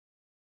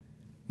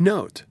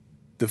Note: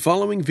 the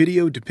following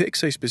video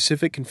depicts a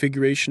specific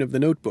configuration of the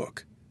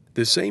notebook.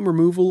 The same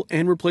removal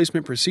and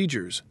replacement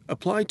procedures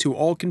apply to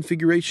all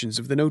configurations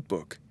of the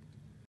notebook.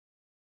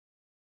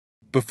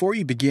 Before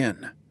you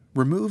begin,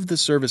 remove the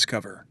service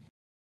cover.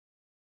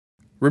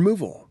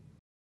 Removal.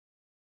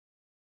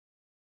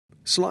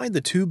 Slide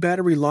the two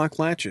battery lock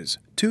latches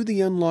to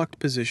the unlocked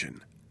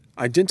position,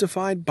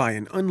 identified by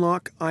an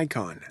unlock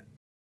icon.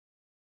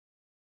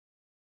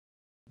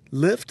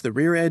 Lift the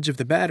rear edge of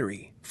the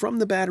battery from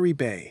the battery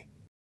bay.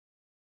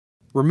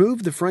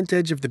 Remove the front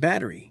edge of the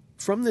battery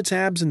from the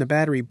tabs in the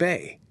battery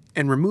bay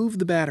and remove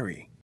the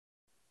battery.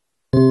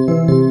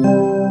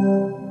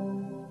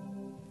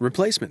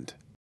 Replacement.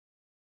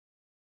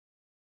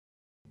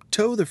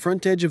 Tow the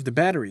front edge of the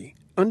battery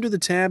under the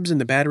tabs in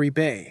the battery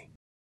bay.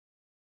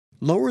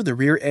 Lower the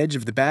rear edge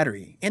of the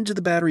battery into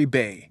the battery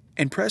bay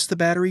and press the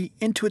battery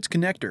into its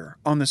connector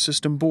on the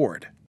system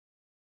board.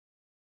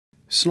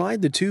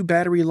 Slide the two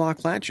battery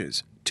lock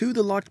latches to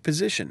the locked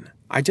position,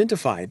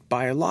 identified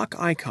by a lock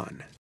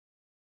icon.